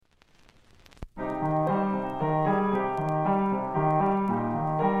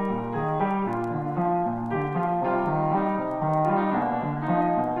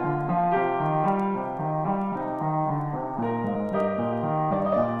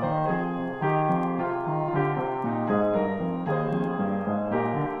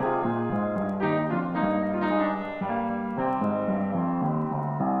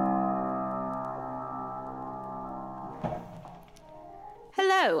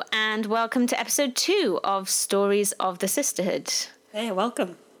Hello, and welcome to episode 2 of Stories of the Sisterhood. Hey,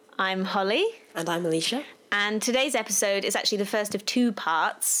 welcome. I'm Holly. And I'm Alicia. And today's episode is actually the first of 2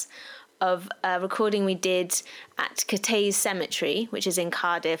 parts of a recording we did at Cathays Cemetery, which is in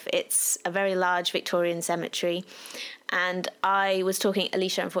Cardiff. It's a very large Victorian cemetery. And I was talking,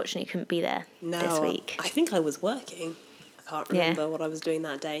 Alicia unfortunately couldn't be there this week. I think I was working. I can't remember what I was doing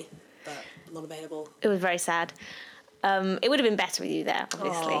that day, but I'm not available. It was very sad. It would have been better with you there,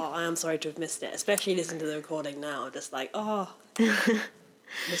 obviously. Oh, I am sorry to have missed it, especially listening to the recording now. Just like,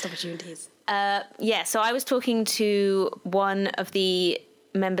 missed opportunities. So I was talking to one of the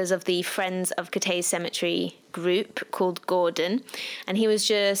members of the Friends of Cathays Cemetery group called Gordon, and he was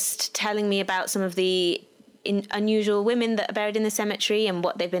just telling me about some of the unusual women that are buried in the cemetery and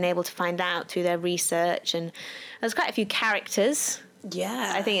what they've been able to find out through their research. And there's quite a few characters.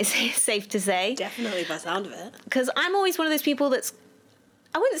 Yeah. I think it's safe to say. Definitely by the sound of it. Because I'm always one of those people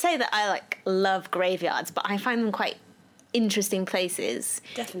I wouldn't say that I love graveyards, but I find them quite interesting places.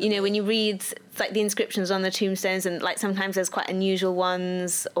 Definitely. You know, when you read the inscriptions on the tombstones, and sometimes there's quite unusual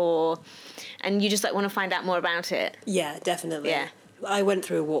ones, and you just want to find out more about it. Yeah, definitely. Yeah. I went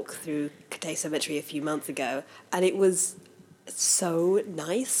through a walk through Cathays Cemetery a few months ago, and it was so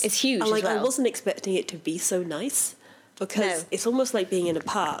nice. It's huge. And as well. I wasn't expecting it to be so nice, because it's almost like being in a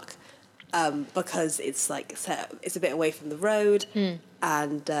park. Because it's it's a bit away from the road,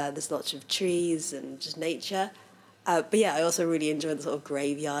 and there's lots of trees and just nature. But yeah, I also really enjoy the sort of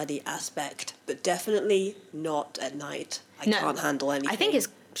graveyardy aspect, but definitely not at night. I can't handle anything. I think it's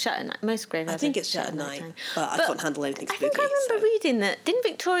shut at night. Most graveyards. I think it's shut at night, but I can't handle anything spooky. I think I remember reading that. Didn't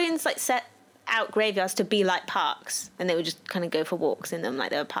Victorians set out graveyards to be like parks, and they would just kind of go for walks in them like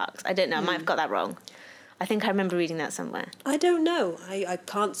they were parks? I don't know. I might have got that wrong. I think I remember reading that somewhere. I don't know. I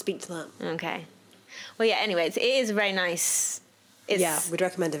can't speak to that. Okay. Well, yeah, anyway, it is very nice. We'd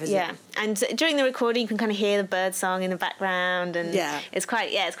recommend a visit. Yeah, and during the recording you can kind of hear the bird song in the background, and it's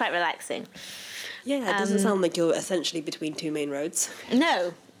quite relaxing. Yeah, it doesn't sound like you're essentially between 2 main roads.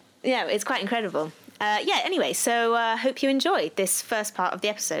 No. Yeah, it's quite incredible. Anyway, so hope you enjoyed this first part of the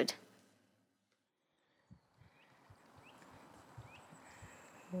episode.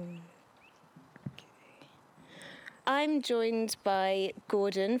 I'm joined by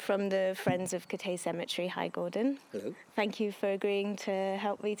Gordon from the Friends of Cathays Cemetery. Hi, Gordon. Hello. Thank you for agreeing to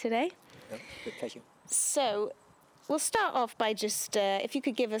help me today. With pleasure. So, we'll start off by just, if you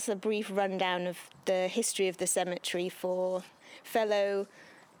could give us a brief rundown of the history of the cemetery for fellow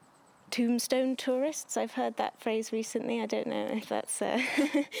tombstone tourists. I've heard that phrase recently. I don't know if that's...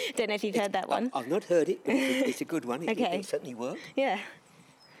 don't know if you've heard that one. I've not heard it, but it's a good one. It'll certainly work. Yeah.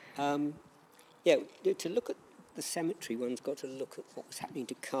 To look at the cemetery, one's got to look at what was happening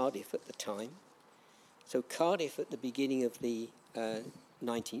to Cardiff at the time. So Cardiff at the beginning of the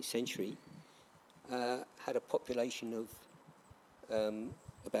 19th century had a population of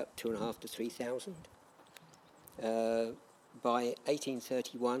about 2,500 to 3,000. By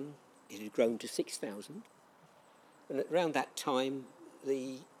 1831, it had grown to 6,000. And around that time,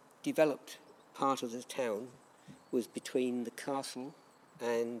 the developed part of the town was between the castle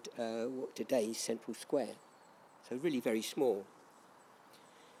and what today is Central Square. So really very small.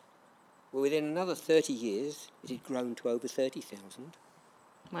 Well, within another 30 years, it had grown to over 30,000.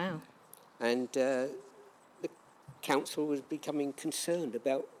 Wow. And the council was becoming concerned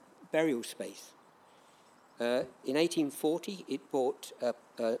about burial space. In 1840, it bought a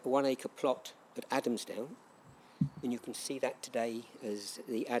 1-acre plot at Adamsdown, and you can see that today as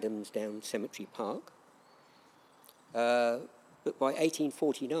the Adamsdown Cemetery Park. But by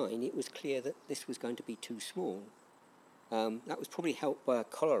 1849, it was clear that this was going to be too small. That was probably helped by a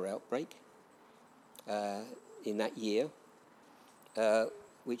cholera outbreak in that year,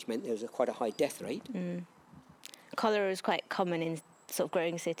 which meant there was quite a high death rate. Cholera was quite common in sort of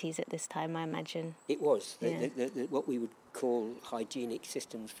growing cities at this time, I imagine. It was. Yeah. What we would call hygienic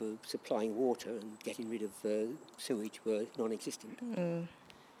systems for supplying water and getting rid of sewage were non-existent.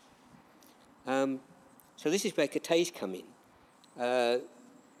 So this is where Cathays come in.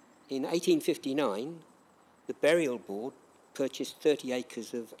 In 1859, the Burial Board purchased 30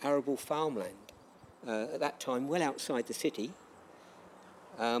 acres of arable farmland, at that time well outside the city,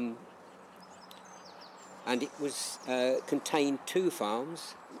 and it was contained 2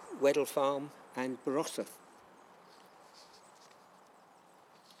 farms, Weddell Farm and Barossa.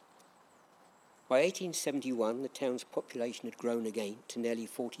 By 1871, the town's population had grown again to nearly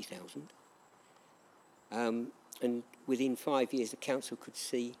 40,000. And within 5 years, the council could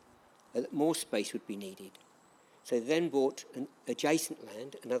see that more space would be needed. So they then bought an adjacent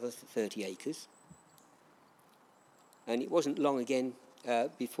land, another 30 acres. And it wasn't long again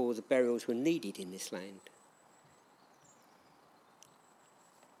before the burials were needed in this land.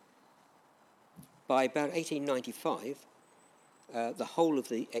 By about 1895, the whole of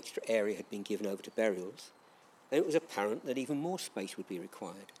the extra area had been given over to burials, and it was apparent that even more space would be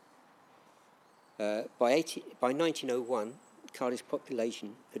required. By 1901, Cardiff's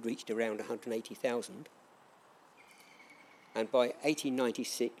population had reached around 180,000, and by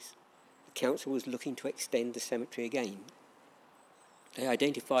 1896, the council was looking to extend the cemetery again. They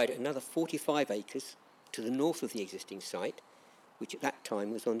identified another 45 acres to the north of the existing site, which at that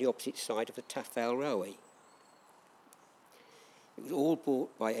time was on the opposite side of the Taff Vale Railway. It was all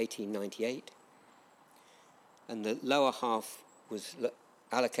bought by 1898, and the lower half was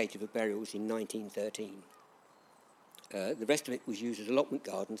allocated for burials in 1913. The rest of it was used as allotment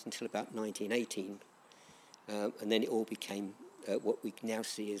gardens until about 1918, and then it all became what we now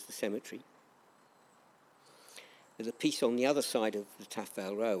see as the cemetery. There's a piece on the other side of the Taff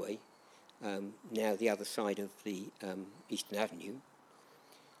Vale Railway, now the other side of the Eastern Avenue,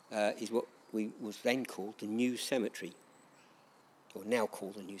 is what was then called the New Cemetery, or now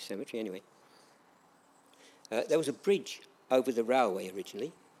called the New Cemetery anyway. There was a bridge over the railway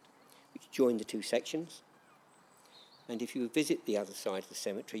originally, which joined the two sections. And if you visit the other side of the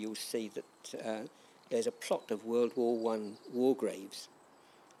cemetery, you'll see that there's a plot of World War I war graves,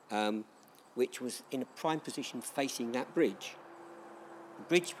 which was in a prime position facing that bridge. The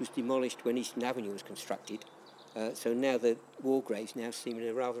bridge was demolished when Eastern Avenue was constructed, so now the war graves now seem in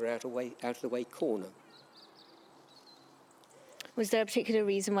a rather out of the way corner. Was there a particular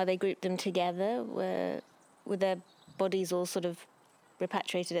reason why they grouped them together? Were their bodies all sort of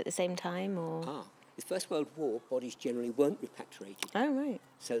repatriated at the same time, or? The First World War, bodies generally weren't repatriated. Oh, right.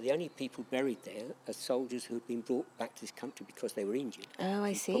 So the only people buried there are soldiers who had been brought back to this country because they were injured. Oh,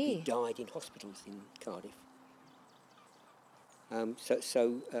 I see. Probably died in hospitals in Cardiff.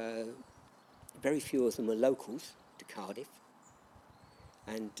 Very few of them are locals to Cardiff,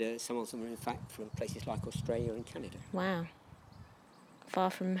 and some of them are in fact from places like Australia and Canada. Wow.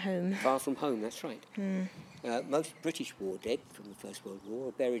 Far from home. Far from home, that's right. Most British war dead from the First World War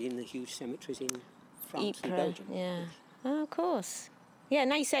are buried in the huge cemeteries in France and Belgium. Yeah. Oh, of course. Yeah,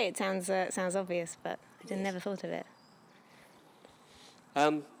 now you say it, sounds obvious, but I never thought of it.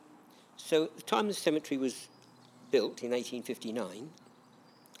 So at the time the cemetery was built in 1859,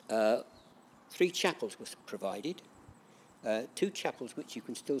 3 chapels were provided. 2 chapels which you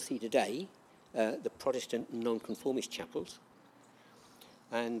can still see today, the Protestant and Nonconformist chapels,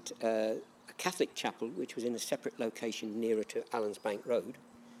 and a Catholic chapel which was in a separate location nearer to Allensbank Road.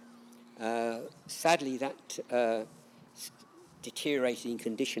 Sadly, that deteriorated in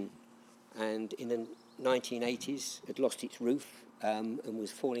condition, and in the 1980s had lost its roof and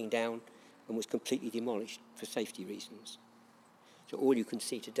was falling down and was completely demolished for safety reasons. So all you can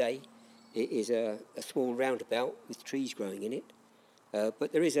see today is a small roundabout with trees growing in it,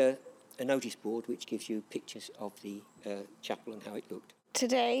 but there is a notice board which gives you pictures of the chapel and how it looked.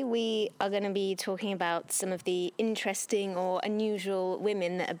 Today we are going to be talking about some of the interesting or unusual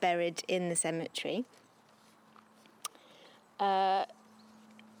women that are buried in the cemetery.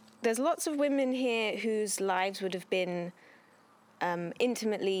 There's lots of women here whose lives would have been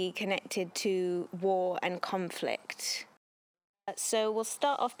intimately connected to war and conflict. So we'll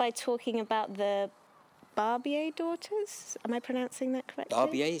start off by talking about the Barbier daughters. Am I pronouncing that correctly?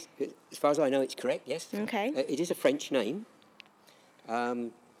 Barbier, as far as I know, it's correct, yes. Okay. It is a French name.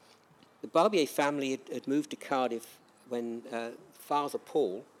 The Barbier family had moved to Cardiff when Father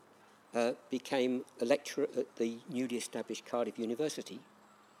Paul became a lecturer at the newly established Cardiff University.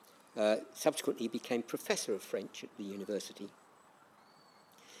 Subsequently, he became professor of French at the university.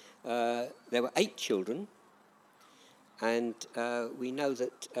 There were 8 children, and we know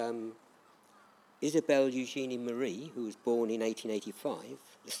that Isabelle Eugenie Marie, who was born in 1885,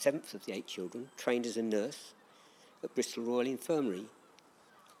 the 7th of the 8 children, trained as a nurse at Bristol Royal Infirmary.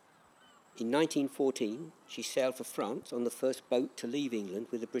 In 1914, she sailed for France on the first boat to leave England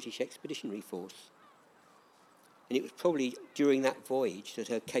with the British Expeditionary Force. And it was probably during that voyage that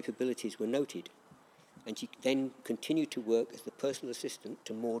her capabilities were noted, and she then continued to work as the personal assistant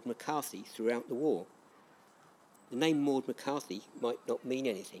to Maud McCarthy throughout the war. The name Maud McCarthy might not mean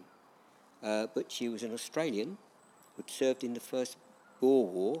anything, but she was an Australian who had served in the First Boer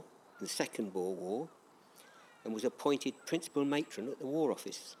War, the Second Boer War, and was appointed principal matron at the War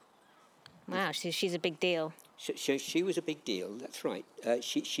Office. Wow, she's a big deal. She was a big deal, that's right.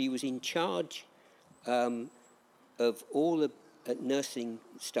 She was in charge of all the nursing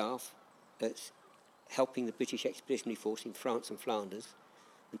staff helping the British Expeditionary Force in France and Flanders,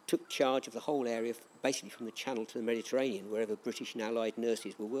 and took charge of the whole area, basically from the Channel to the Mediterranean, wherever British and Allied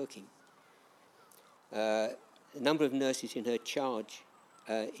nurses were working. The number of nurses in her charge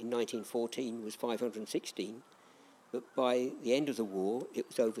in 1914 was 516, but by the end of the war, it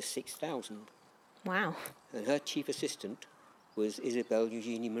was over 6,000. Wow. And her chief assistant was Isabelle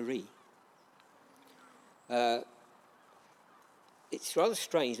Eugenie Marie. It's rather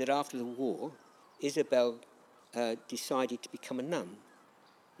strange that after the war, Isabel decided to become a nun,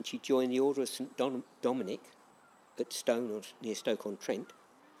 and she joined the Order of St Dominic at Stone, or near Stoke-on-Trent,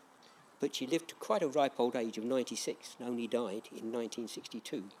 but she lived to quite a ripe old age of 96 and only died in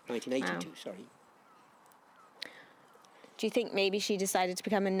 1982. Wow. Sorry. Do you think maybe she decided to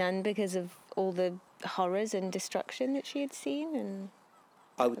become a nun because of all the horrors and destruction that she had seen? And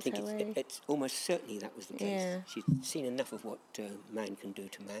I would think it's almost certainly that was the case. Yeah. She'd seen enough of what man can do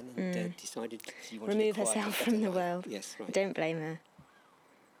to man and decided she wanted remove to herself from the life. world. Yes, right. I don't blame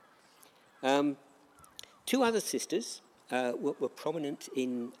her. Two other sisters were prominent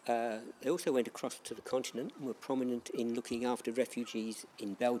in... they also went across to the continent and were prominent in looking after refugees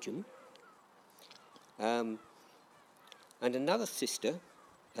in Belgium. And another sister,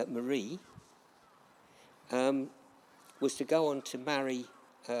 Marie, was to go on to marry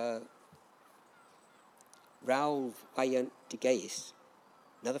Raoul Vaillant de Gaïs,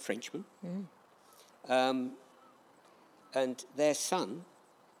 another Frenchman. And their son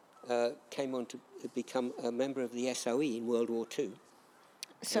came on to become a member of the SOE in World War II.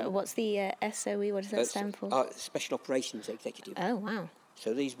 So what's the SOE? What does that stand for? Special Operations Executive. Oh, wow.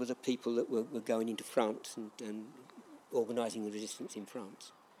 So these were the people that were going into France and organising the resistance in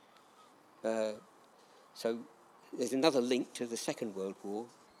France. So there's another link to the Second World War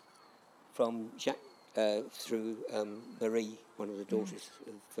from Jacques through Marie, one of the daughters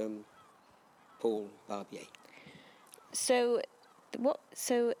of Paul Barbier. So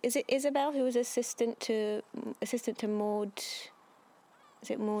is it Isabel who was assistant to Maud? Is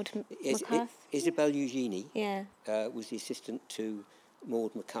it Maud McCarthy? Isabelle Eugenie. Yeah. Was the assistant to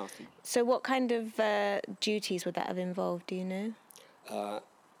Maud McCarthy. So what kind of duties would that have involved, do you know?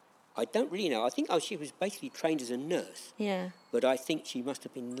 I don't really know. I think she was basically trained as a nurse. Yeah. But I think she must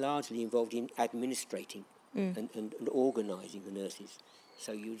have been largely involved in administrating and organising the nurses.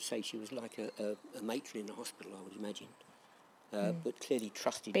 So you would say she was like a matron in a hospital, I would imagine. But clearly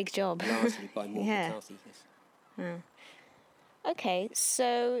trusted Big job. largely by Maud McCarthy. Yes. Okay,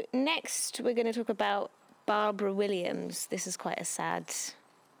 so next we're going to talk about Barbara Williams. This is quite a sad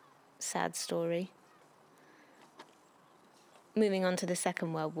story. Moving on to the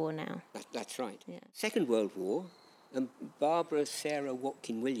Second World War now. That's right. Yeah. Second World War, Barbara Sarah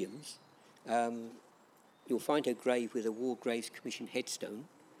Watkin Williams, you'll find her grave with a War Graves Commission headstone,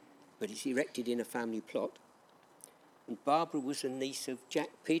 but it's erected in a family plot. And Barbara was the niece of Jack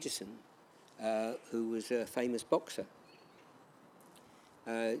Peterson, who was a famous boxer.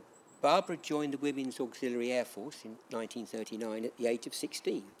 Barbara joined the Women's Auxiliary Air Force in 1939 at the age of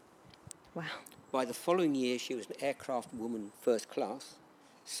 16. Wow. By the following year, she was an aircraft woman first class,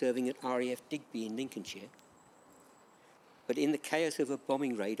 serving at RAF Digby in Lincolnshire. But in the chaos of a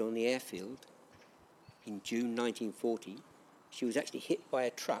bombing raid on the airfield in June 1940, she was actually hit by a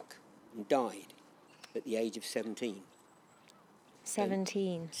truck and died at the age of 17.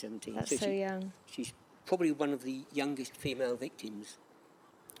 17. 17. That's so young. She's probably one of the youngest female victims,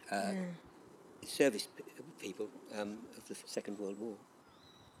 service people of the Second World War.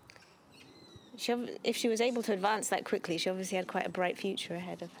 If she was able to advance that quickly, she obviously had quite a bright future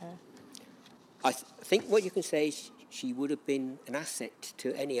ahead of her. I think what you can say is she would have been an asset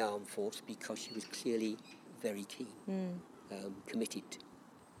to any armed force because she was clearly very keen, committed.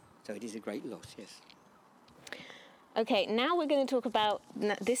 So it is a great loss, yes. Okay, now we're going to talk about...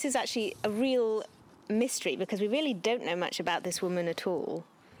 This is actually a real mystery because we really don't know much about this woman at all.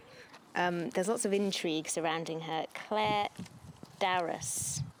 There's lots of intrigue surrounding her. Claire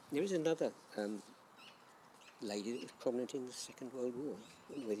Darras. There is another lady that was prominent in the Second World War,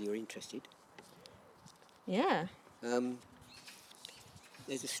 I don't know whether you're interested. Yeah.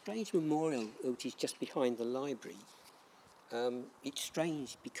 There's a strange memorial which is just behind the library. It's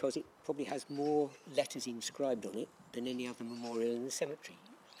strange because it probably has more letters inscribed on it than any other memorial in the cemetery,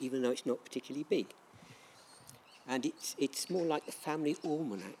 even though it's not particularly big. And it's more like the family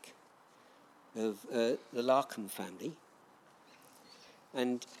almanac of the Larkham family.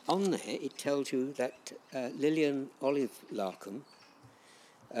 And on there it tells you that Lillian Olive Larkham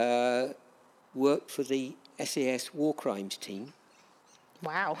worked for the SAS War Crimes team.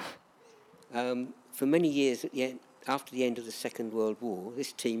 Wow. For many years after the end of the Second World War,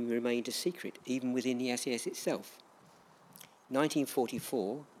 this team remained a secret, even within the SAS itself.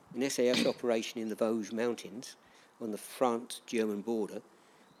 1944, an SAS operation in the Vosges Mountains on the France-German border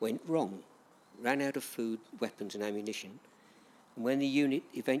went wrong, ran out of food, weapons and ammunition, and when the unit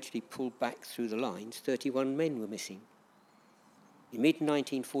eventually pulled back through the lines, 31 men were missing. In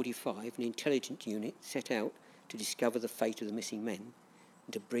mid-1945, an intelligence unit set out to discover the fate of the missing men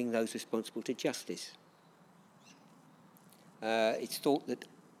and to bring those responsible to justice. It's thought that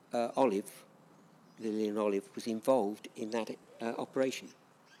Lillian Olive, was involved in that operation.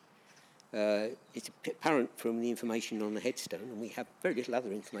 It's apparent from the information on the headstone, and we have very little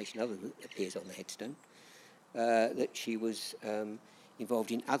other information other than appears on the headstone, that she was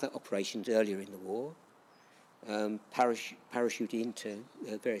involved in other operations earlier in the war, parachuted into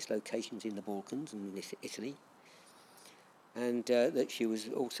various locations in the Balkans and in Italy, and that she was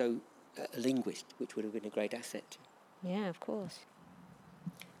also a linguist, which would have been a great asset. Yeah, of course.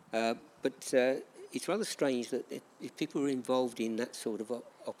 But it's rather strange that if people were involved in that sort of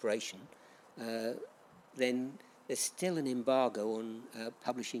operation, then there's still an embargo on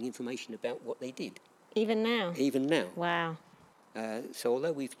publishing information about what they did. Even now? Even now. Wow. So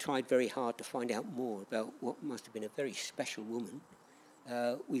although we've tried very hard to find out more about what must have been a very special woman,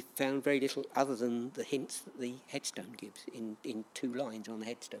 we've found very little other than the hints that the headstone gives in 2 lines on the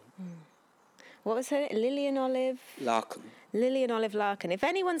headstone. What was her? Lillian Olive? Larkin. Lillian Olive Larkin. If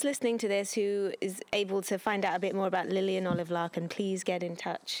anyone's listening to this who is able to find out a bit more about Lillian Olive Larkin, please get in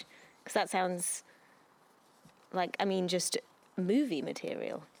touch. Because that sounds like, just movie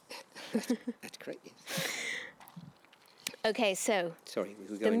material. That's correct, yes. Okay, so... Sorry, we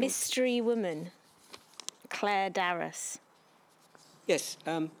were the going mystery woman, Claire Darras. Yes,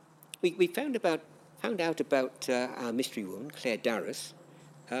 we found out about our mystery woman, Claire Darras,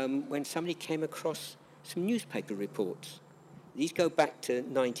 when somebody came across some newspaper reports. These go back to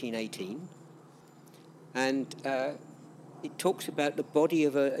 1918, and it talks about the body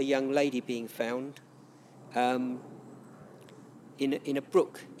of a young lady being found in a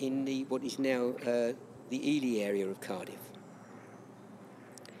brook in what is now the Ely area of Cardiff.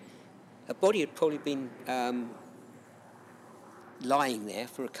 A body had probably been lying there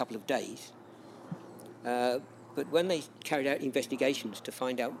for a couple of days. But when they carried out investigations to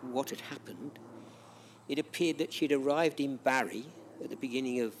find out what had happened, it appeared that she'd arrived in Barry at the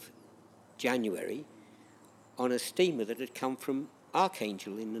beginning of January on a steamer that had come from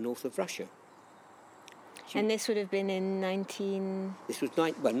Archangel in the north of Russia. And this would have been in This was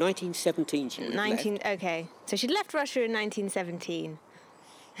 1917 she would have left. Okay, so she'd left Russia in 1917.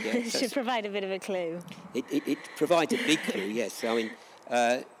 Yeah, should provide a bit of a clue. It provides a big clue, yes.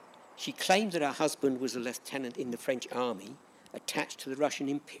 She claimed that her husband was a lieutenant in the French army attached to the Russian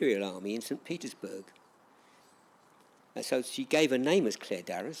Imperial Army in St. Petersburg. So she gave her name as Claire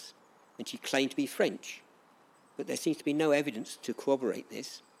Darras, and she claimed to be French. But there seems to be no evidence to corroborate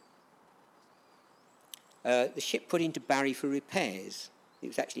this. The ship put into Barry for repairs. It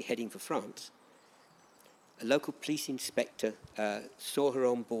was actually heading for France. A local police inspector saw her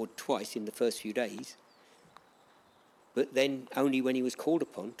on board twice in the first few days, but then only when he was called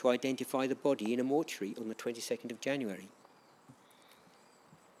upon to identify the body in a mortuary on the 22nd of January.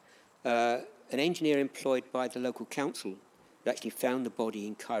 An engineer employed by the local council had actually found the body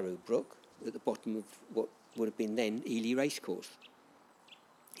in Cairo Brook at the bottom of what would have been then Ely Racecourse.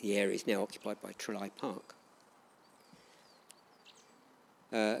 The area is now occupied by Trelai Park.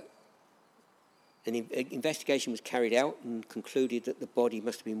 An investigation was carried out and concluded that the body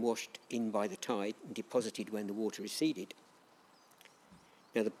must have been washed in by the tide and deposited when the water receded.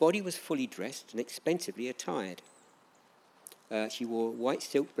 Now, the body was fully dressed and expensively attired. She wore a white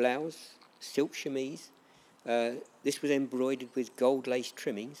silk blouse, silk chemise. This was embroidered with gold lace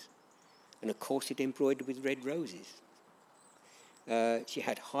trimmings and a corset embroidered with red roses. She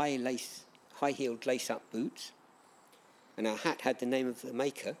had high-heeled lace-up boots, and her hat had the name of the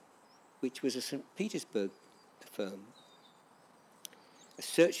maker, which was a St. Petersburg firm. A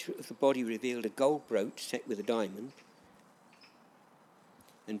search of the body revealed a gold brooch set with a diamond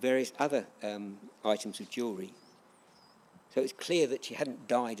and various other items of jewellery. So it's clear that she hadn't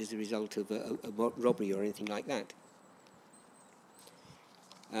died as a result of a robbery or anything like that.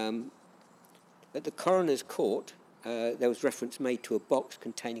 At the coroner's court, there was reference made to a box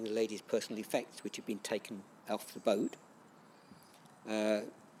containing the lady's personal effects, which had been taken off the boat.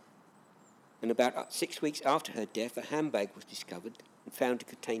 And about 6 weeks after her death, a handbag was discovered and found to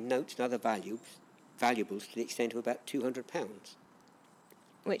contain notes and other valuables to the extent of about £200.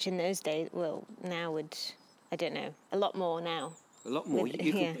 Which in those days, now would, I don't know, a lot more now. A lot more.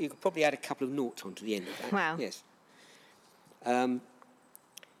 You could probably add a couple of noughts onto the end of that. Wow. Yes.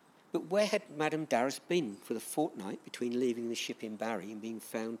 But where had Madame Darras been for the fortnight between leaving the ship in Barry and being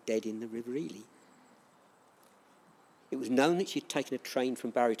found dead in the River Ely? It was known that she had taken a train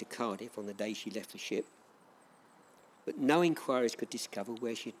from Barry to Cardiff on the day she left the ship, but no inquiries could discover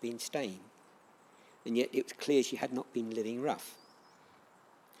where she had been staying, and yet it was clear she had not been living rough.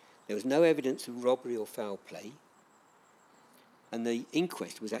 There was no evidence of robbery or foul play, and the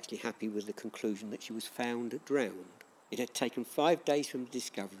inquest was actually happy with the conclusion that she was found drowned. It had taken 5 days from the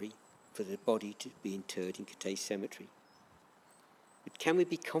discovery for the body to be interred in Cathays Cemetery. But can we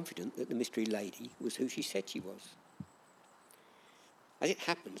be confident that the mystery lady was who she said she was? As it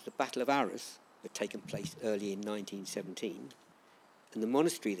happens, the Battle of Arras had taken place early in 1917, and the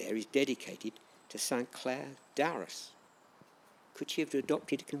monastery there is dedicated to St. Clare Darras. Could she have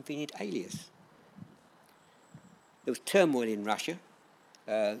adopted a convenient alias? There was turmoil in Russia,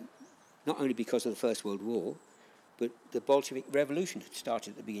 not only because of the First World War, but the Bolshevik Revolution had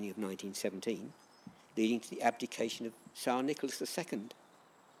started at the beginning of 1917, leading to the abdication of Tsar Nicholas II.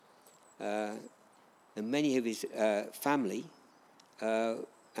 And many of his family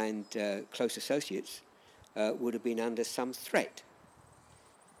and close associates would have been under some threat.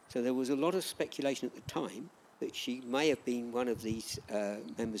 So there was a lot of speculation at the time that she may have been one of these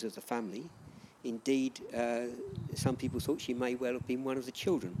members of the family. Indeed, some people thought she may well have been one of the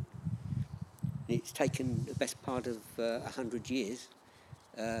children. It's taken the best part of 100 years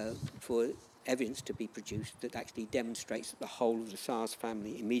for evidence to be produced that actually demonstrates that the whole of the Tsar's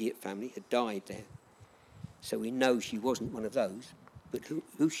family, immediate family, had died there. So we know she wasn't one of those, but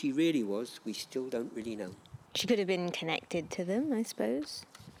who she really was, we still don't really know. She could have been connected to them, I suppose.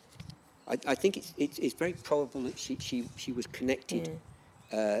 I think it's very probable that she was connected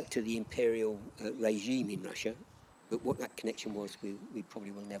to the imperial regime in Russia, but what that connection was, we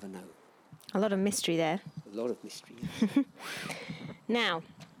probably will never know. A lot of mystery there. A lot of mystery. Now,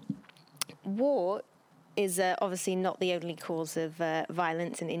 war is obviously not the only cause of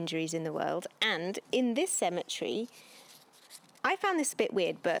violence and injuries in the world. And in this cemetery, I found this a bit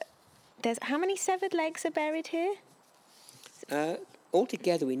weird, but there's how many severed legs are buried here?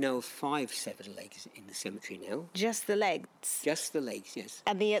 Altogether, we know of 5 severed legs in the cemetery now. Just the legs? Just the legs, yes.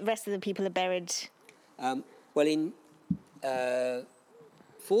 And the rest of the people are buried? Well, in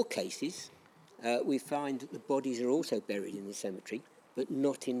 4 cases, we find that the bodies are also buried in the cemetery, but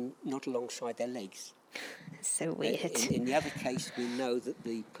not alongside their legs. So weird. In the other case, we know that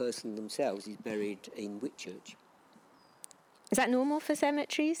the person themselves is buried in Whitchurch. Is that normal for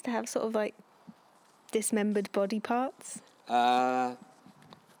cemeteries to have sort of like dismembered body parts? I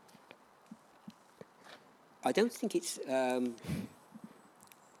don't think it's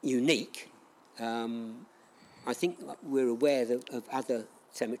unique. I think we're aware of other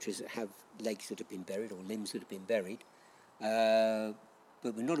cemeteries that have legs that have been buried or limbs that have been buried,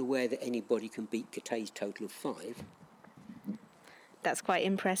 but we're not aware that anybody can beat Cathays' total of 5. That's quite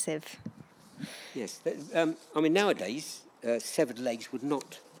impressive. Yes. I mean, nowadays, severed legs would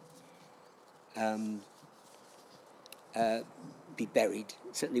not be buried,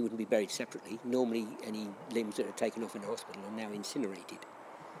 certainly wouldn't be buried separately. Normally, any limbs that are taken off in a hospital are now incinerated.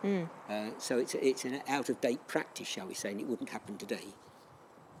 So it's an out-of-date practice, shall we say, and it wouldn't happen today.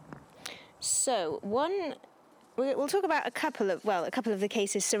 So we'll talk about a couple of the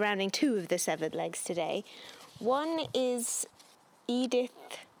cases surrounding 2 of the severed legs today. One is Edith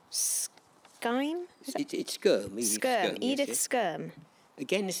Skyrm? It's Skyrm. Edith yes. Skyrm.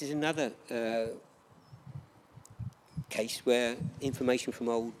 Again, this is another case where information from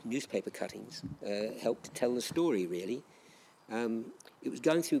old newspaper cuttings helped to tell the story, really. It was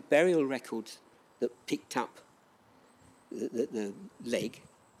going through burial records that picked up the leg.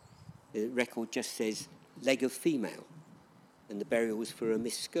 The record just says, leg of female, and the burial was for a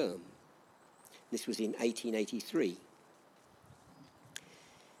Miss Skyrm. This was in 1883.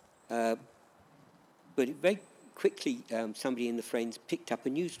 But very quickly, somebody in the Friends picked up a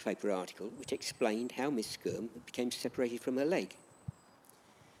newspaper article which explained how Miss Skyrm became separated from her leg.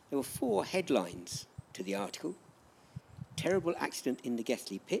 There were 4 headlines to the article: terrible accident in the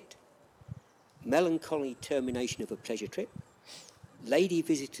Gethley pit, melancholy termination of a pleasure trip, lady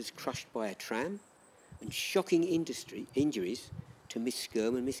visitors crushed by a tram, and shocking injuries to Miss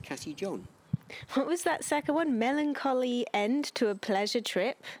Skyrm and Miss Cassie John. What was that second one? Melancholy end to a pleasure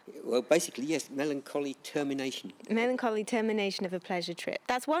trip? Well, basically, yes, melancholy termination. Melancholy termination of a pleasure trip.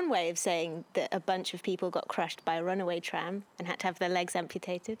 That's one way of saying that a bunch of people got crushed by a runaway tram and had to have their legs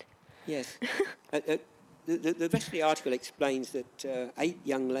amputated. Yes. The rest of the article explains that 8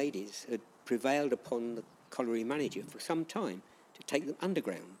 young ladies had prevailed upon the colliery manager for some time to take them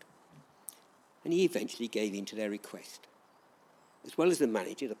underground, and he eventually gave in to their request. As well as the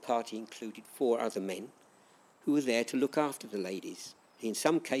manager, the party included 4 other men who were there to look after the ladies, and in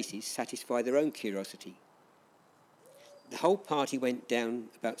some cases satisfy their own curiosity. The whole party went down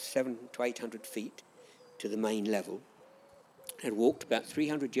about 700 to 800 feet to the main level and walked about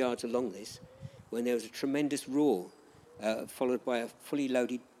 300 yards along this when there was a tremendous roar, followed by a fully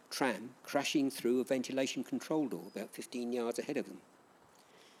loaded tram crashing through a ventilation control door about 15 yards ahead of them.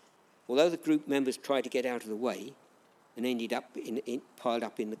 Although the group members tried to get out of the way and ended up piled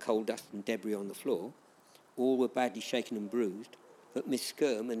up in the coal dust and debris on the floor, all were badly shaken and bruised, but Miss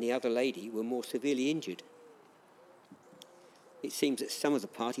Skirm and the other lady were more severely injured. It seems that some of the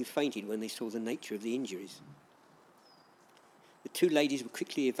party fainted when they saw the nature of the injuries. The 2 ladies were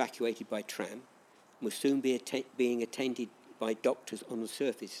quickly evacuated by tram and were soon being attended by doctors on the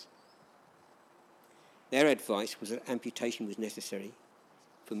surface. Their advice was that amputation was necessary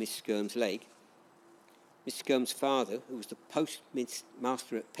for Miss Skirm's leg. Miss Skirm's father, who was the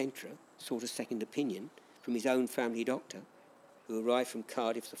postmaster at Pentre, sought a second opinion from his own family doctor, who arrived from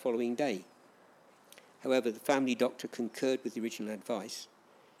Cardiff the following day. However, the family doctor concurred with the original advice,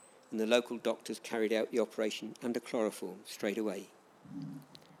 and the local doctors carried out the operation under chloroform straight away.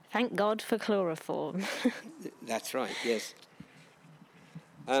 Thank God for chloroform. That's right, yes.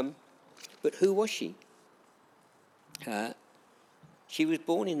 But who was she? She was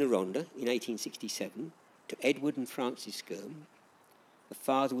born in the Rhondda in 1867 to Edward and Frances Skirm. The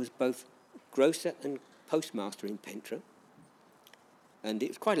father was both grocer and postmaster in Pentre, and it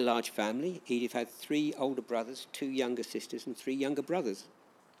was quite a large family. Edith had 3 older brothers, 2 younger sisters, and 3 younger brothers.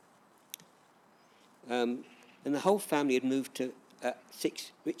 And the whole family had moved to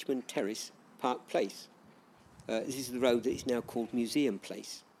 6 Richmond Terrace, Park Place. This is the road that is now called Museum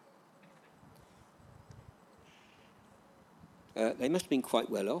Place. They must have been quite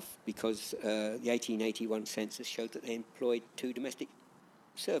well off because the 1881 census showed that they employed 2 domestic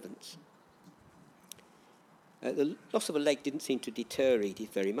servants. The loss of a leg didn't seem to deter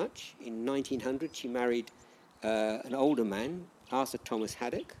Edith very much. In 1900, she married an older man, Arthur Thomas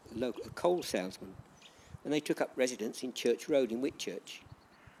Haddock, a coal salesman, and they took up residence in Church Road in Whitchurch.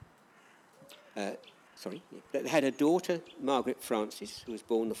 They had a daughter, Margaret Frances, who was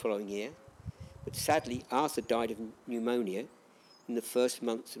born the following year, but sadly Arthur died of pneumonia in the first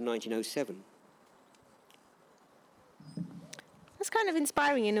months of 1907. That's kind of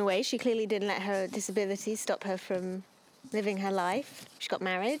inspiring in a way. She clearly didn't let her disability stop her from living her life. She got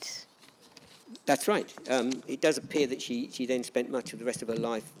married. That's right. It does appear that she then spent much of the rest of her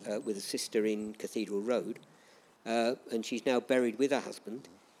life with a sister in Cathedral Road, and she's now buried with her husband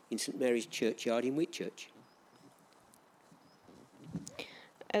in St Mary's Churchyard in Whitchurch.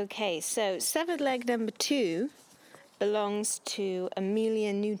 Okay, so severed leg number 2 belongs to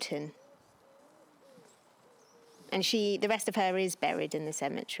Amelia Newton. And the rest of her is buried in the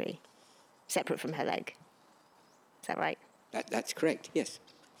cemetery, separate from her leg. Is that right? That's correct, yes.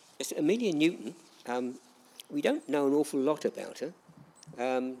 Yes, Amelia Newton, we don't know an awful lot about her,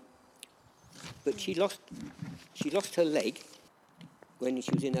 but she lost her leg when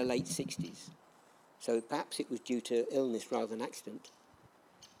she was in her late 60s. So perhaps it was due to illness rather than accident.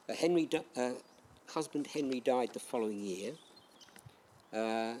 Husband Henry died the following year,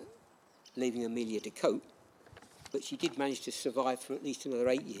 leaving Amelia to cope. But she did manage to survive for at least another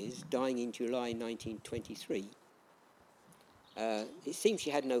 8 years, dying in July 1923. It seems she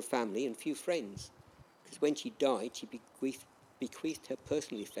had no family and few friends, because when she died, she bequeathed her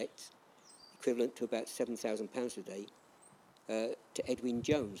personal effects, equivalent to about £7,000 a day, to Edwin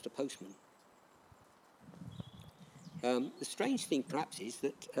Jones, the postman. The strange thing, perhaps, is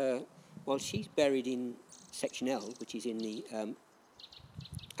that while she's buried in Section L, which is in the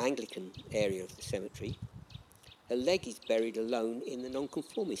Anglican area of the cemetery, her leg is buried alone in the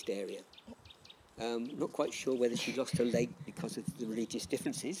nonconformist area. Not quite sure whether she lost her leg because of the religious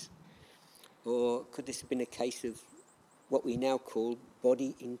differences, or could this have been a case of what we now call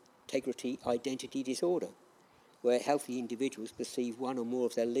body integrity identity disorder, where healthy individuals perceive one or more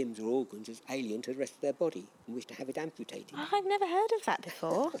of their limbs or organs as alien to the rest of their body and wish to have it amputated. Oh, I've never heard of that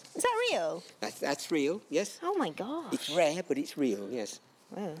before. Is that real? That's real, yes. Oh my gosh. It's rare, but it's real, yes.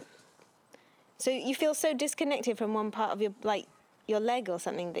 Wow. So you feel so disconnected from one part of your leg or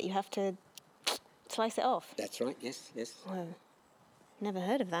something that you have to slice it off? That's right, yes. Wow. Never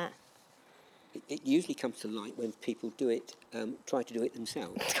heard of that. It usually comes to light when people do it, try to do it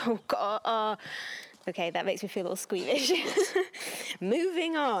themselves. Oh, God. Okay, that makes me feel all squeamish.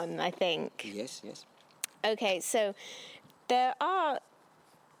 Moving on, I think. Yes. Okay, so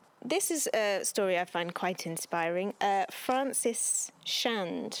this is a story I find quite inspiring. Frances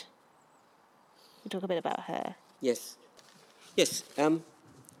Shand. We'll talk a bit about her. Yes. Yes,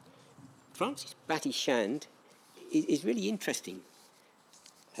 Frances Batty Shand is really interesting.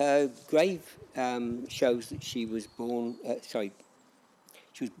 Her grave shows that she was born.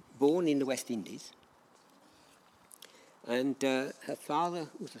 She was born in the West Indies, and her father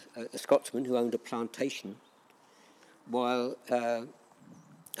was a Scotsman who owned a plantation, while her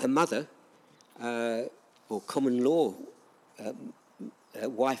mother, or common law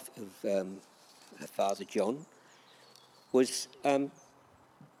wife of her father John, was a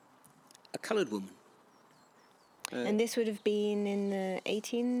coloured woman. And this would have been in the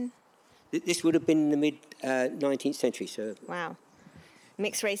 18... This would have been in the mid-19th century, so... Wow.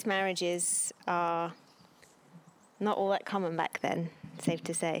 Mixed race marriages are not all that common back then, safe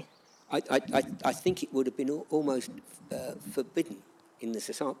to say. I think it would have been almost forbidden in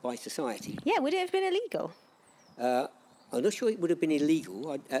the by society. Yeah, would it have been illegal? I'm not sure it would have been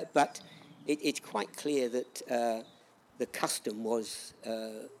illegal, but it's quite clear that the custom was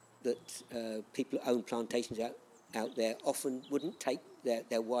that people who own plantations out there often wouldn't take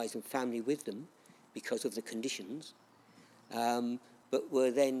their wives and family with them because of the conditions, but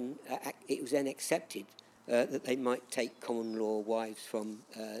were then it was then accepted that they might take common law wives from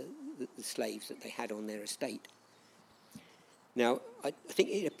the slaves that they had on their estate. Now, I think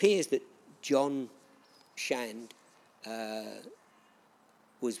it appears that John Shand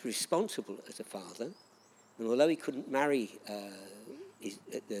was responsible as a father, and although he couldn't marry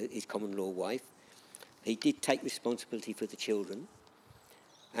his common law wife, he did take responsibility for the children.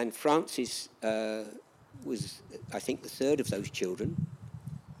 And Frances was, I think, the third of those children.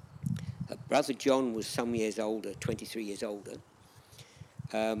 Her brother John was some years older, 23 years older.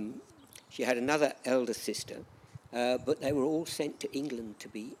 She had another elder sister, but they were all sent to England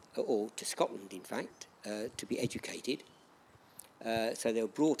or to Scotland, in fact, to be educated. So they were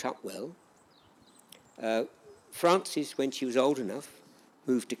brought up well. Frances, when she was old enough,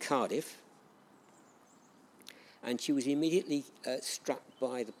 moved to Cardiff, and she was immediately struck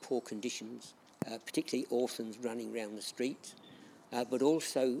by the poor conditions, particularly orphans running around the streets, but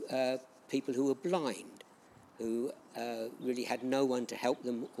also people who were blind, who really had no one to help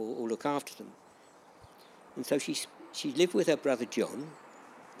them or look after them. And so she lived with her brother John,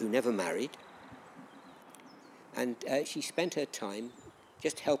 who never married, and she spent her time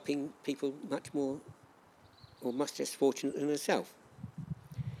just helping people much more or much less fortunate than herself.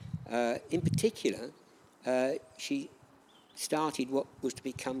 In particular, she started what was to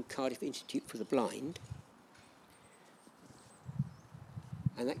become Cardiff Institute for the Blind,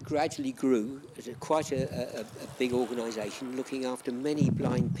 and that gradually grew as quite a big organisation looking after many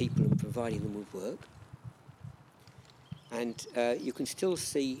blind people and providing them with work. And you can still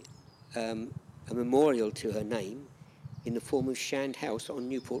see a memorial to her name in the form of Shand House on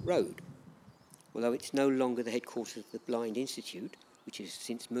Newport Road. Although it's no longer the headquarters of the Blind Institute, which has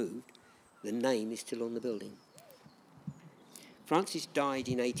since moved, the name is still on the building. Frances died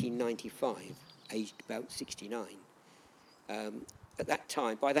in 1895, aged about 69.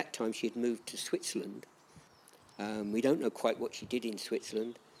 By that time, she had moved to Switzerland. We don't know quite what she did in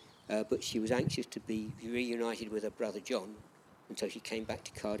Switzerland, but she was anxious to be reunited with her brother John, and so she came back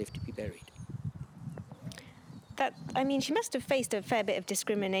to Cardiff to be buried. She must have faced a fair bit of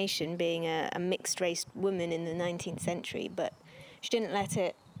discrimination being a mixed-race woman in the 19th century, but she didn't let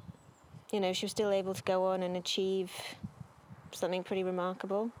it, she was still able to go on and achieve something pretty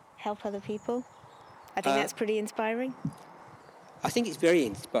remarkable, help other people. I think that's pretty inspiring. I think it's very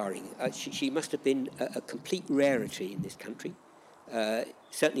inspiring. She must have been a complete rarity in this country.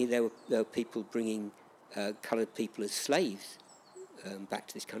 Certainly there were people bringing coloured people as slaves back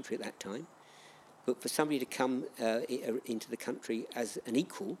to this country at that time. But for somebody to come into the country as an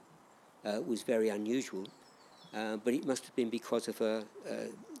equal was very unusual. But it must have been because of her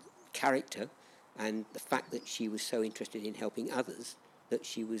character and the fact that she was so interested in helping others that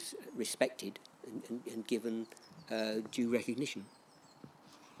she was respected and given due recognition.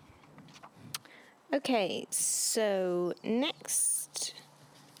 Okay, so next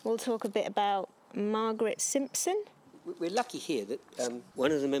we'll talk a bit about Margaret Simpson. We're lucky here that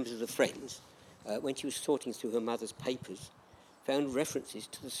one of the members of the Friends, when she was sorting through her mother's papers, found references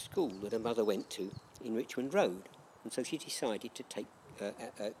to the school that her mother went to in Richmond Road, and so she decided to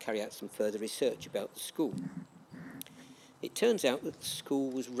carry out some further research about the school. It turns out that the school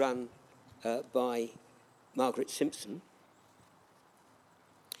was run by Margaret Simpson,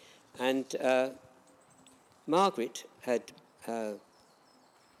 and Margaret had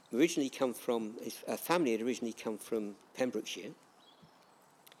originally come from, her family had originally come from Pembrokeshire,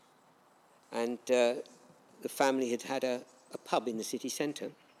 and the family had a pub in the city centre.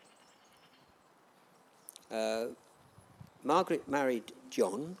 Margaret married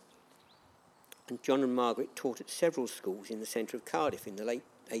John, and John and Margaret taught at several schools in the centre of Cardiff in the late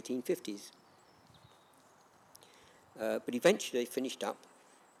 1850s. But eventually they finished up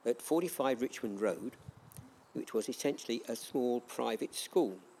at 45 Richmond Road, which was essentially a small private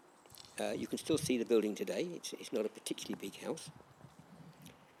school. You can still see the building today. It's not a particularly big house.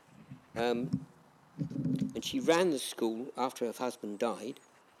 And she ran the school after her husband died,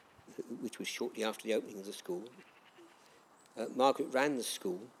 which was shortly after the opening of the school. Margaret ran the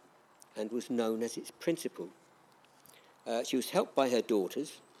school and was known as its principal. She was helped by her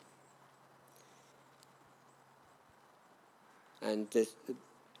daughters, and the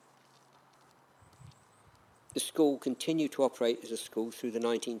school continued to operate as a school through the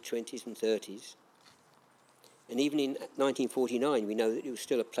 1920s and 30s. And even in 1949, we know that it was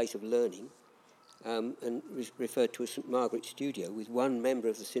still a place of learning, and referred to as St Margaret's Studio, with one member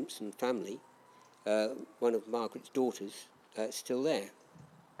of the Simpson family, one of Margaret's daughters, still there.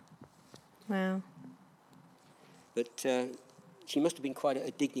 Wow. But she must have been quite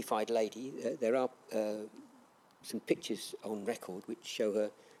a dignified lady. There are some pictures on record which show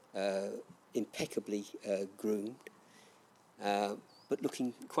her impeccably groomed, but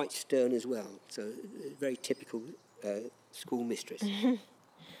looking quite stern as well. So very typical schoolmistress.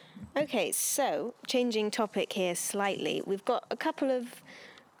 Okay, so changing topic here slightly, we've got a couple of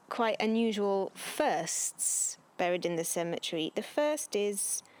quite unusual firsts buried in the cemetery. The first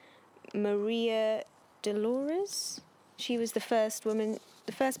is Maria Dolores. She was the first woman,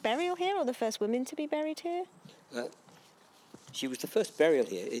 the first burial here, or the first woman to be buried here? She was the first burial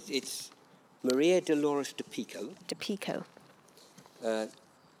here. It's Maria Dolores de Pico. De Pico.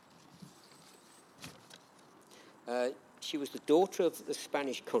 She was the daughter of the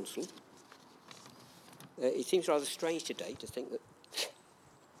Spanish consul. It seems rather strange today to think that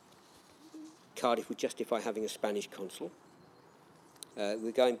Cardiff would justify having a Spanish consul.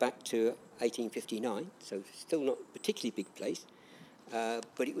 We're going back to 1859, so still not a particularly big place,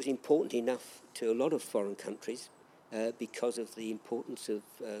 but it was important enough to a lot of foreign countries because of the importance of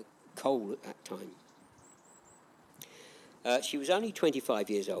coal at that time. She was only 25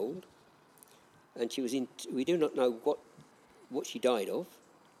 years old, and she was we do not know what she died of,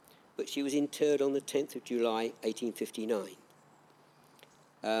 but she was interred on the 10th of July, 1859.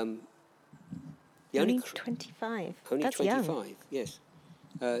 Only 25. Only That's 25, young. Yes.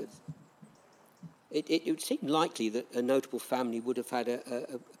 It would seem likely that a notable family would have had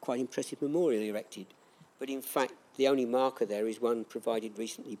a quite impressive memorial erected, but in fact the only marker there is one provided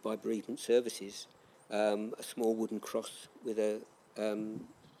recently by bereavement services, a small wooden cross with a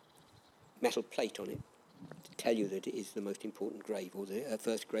metal plate on it to tell you that it is the most important grave, or the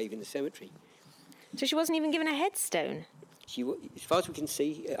first grave in the cemetery. So she wasn't even given a headstone? As far as we can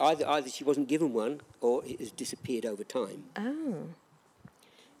see, either she wasn't given one or it has disappeared over time. Oh.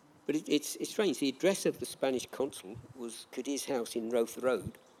 But it's strange. The address of the Spanish consul was Cadir's house in Roth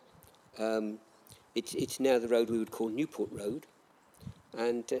Road. It's now the road we would call Newport Road,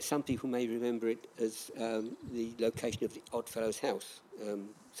 and some people may remember it as the location of the Oddfellows' house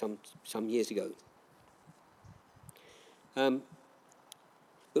some years ago.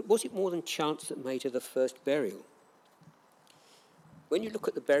 But was it more than chance that made her the first burial? When you look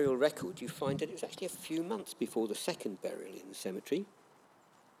at the burial record, you find that it was actually a few months before the second burial in the cemetery.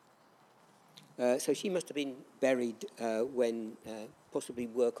 So she must have been buried when possibly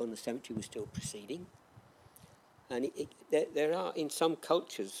work on the cemetery was still proceeding. And there are, in some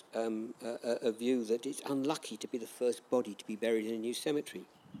cultures, a view that it's unlucky to be the first body to be buried in a new cemetery.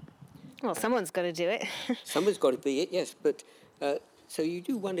 Well, someone's got to do it. Someone's got to be it, yes. But so you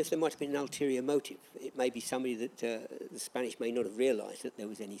do wonder if there might have been an ulterior motive. It may be somebody that the Spanish may not have realised that there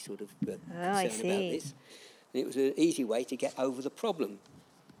was any sort of concern about this. And it was an easy way to get over the problem.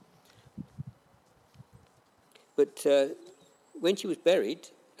 But when she was buried,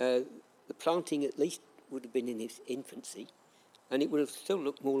 the planting at least would have been in its infancy, and it would have still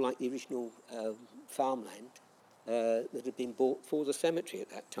looked more like the original farmland that had been bought for the cemetery at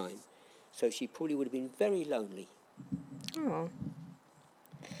that time. So she probably would have been very lonely. Oh.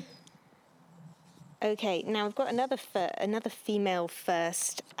 Okay, now we've got another female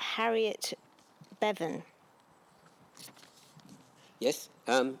first, Harriet Bevan. Yes.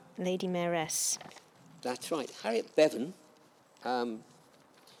 Lady Mayoress. That's right. Harriet Bevan,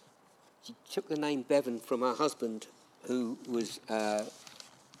 she took the name Bevan from her husband, who was a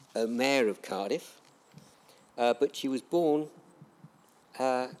mayor of Cardiff, but she was born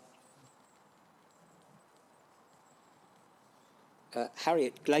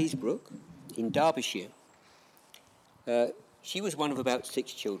Harriet Glazebrook in Derbyshire. She was one of about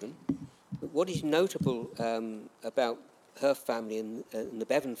 6 children. But what is notable about her family and the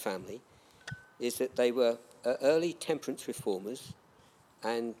Bevan family is that they were early temperance reformers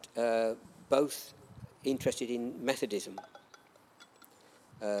and both interested in Methodism.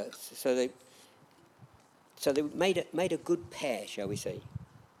 So they made a good pair, shall we say.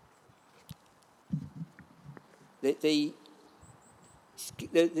 The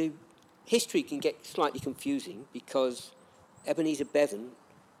history can get slightly confusing because Ebenezer Bevan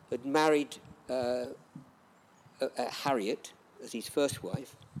had married Harriet as his first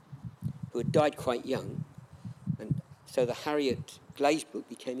wife, who had died quite young, and so the Harriet Glazebrook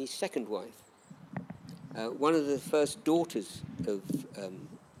became his second wife. One of the first daughters of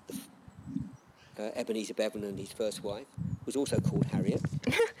Ebenezer Bevan and his first wife was also called Harriet.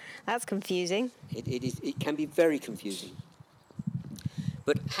 That's confusing. It can be very confusing.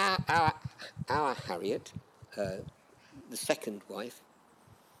 But our Harriet, the second wife,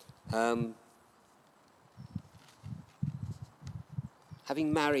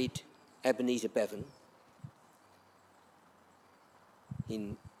 having married Ebenezer Bevan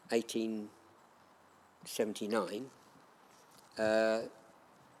in 1879,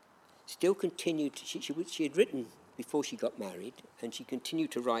 still continued. She had written before she got married, and she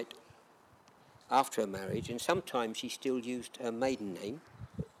continued to write after her marriage, and sometimes she still used her maiden name,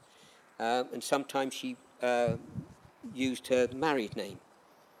 and sometimes she used her married name.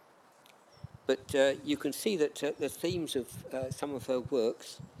 But you can see that the themes of some of her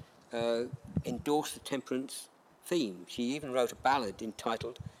works endorse the temperance theme. She even wrote a ballad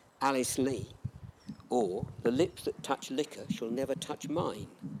entitled Alice Lee, or The Lips That Touch Liquor Shall Never Touch Mine.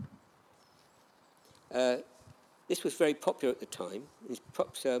 This was very popular at the time. It's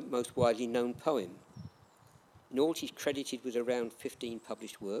perhaps her most widely known poem. In all, she's credited with around 15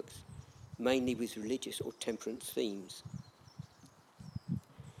 published works, mainly with religious or temperance themes.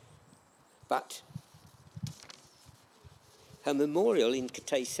 But her memorial in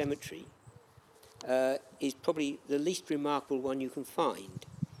Cathays Cemetery is probably the least remarkable one you can find,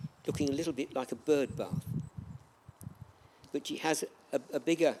 looking a little bit like a bird bath. But she has a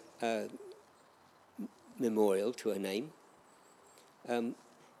bigger memorial to her name. In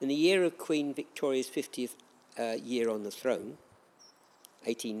the year of Queen Victoria's 50th year on the throne,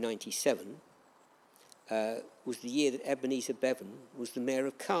 1897, was the year that Ebenezer Bevan was the Mayor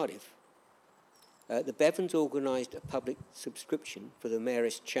of Cardiff. The Bevans organised a public subscription for the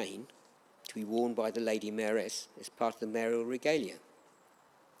Mayoress chain to be worn by the Lady Mayoress as part of the mayoral regalia.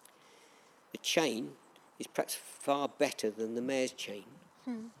 The chain is perhaps far better than the Mayor's chain.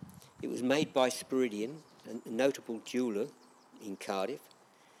 It was made by Spiridion, a notable jeweller in Cardiff,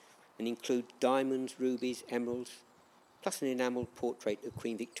 and includes diamonds, rubies, emeralds, plus an enamelled portrait of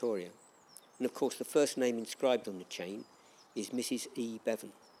Queen Victoria. And of course the first name inscribed on the chain is Mrs. E.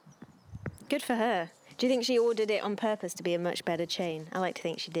 Bevan. Good for her. Do you think she ordered it on purpose to be a much better chain? I like to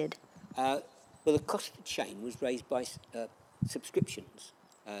think she did. Well, the cost of the chain was raised by subscriptions.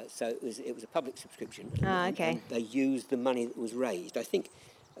 So it was a public subscription. And they used the money that was raised. I think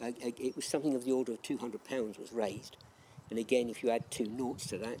it was something of the order of £200 was raised. And again, if you add 2 noughts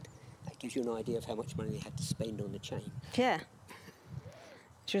to that, that gives you an idea of how much money they had to spend on the chain. Yeah.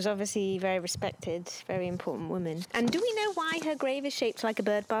 She was obviously very respected, very important woman. And do we know why her grave is shaped like a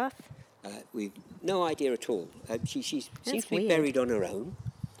bird bath? We've no idea at all. She seems to be weird. buried on her own.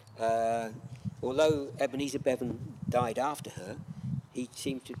 Although Ebenezer Bevan died after her, he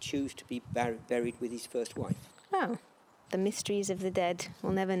seemed to choose to be buried with his first wife. Oh, the mysteries of the dead.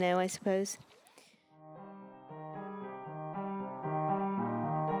 We'll never know, I suppose.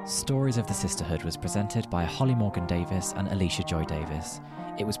 Stories of the Sisterhood was presented by Holly Morgan Davis and Alicia Joy Davis.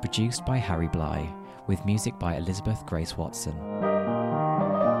 It was produced by Harry Bly, with music by Elizabeth Grace Watson.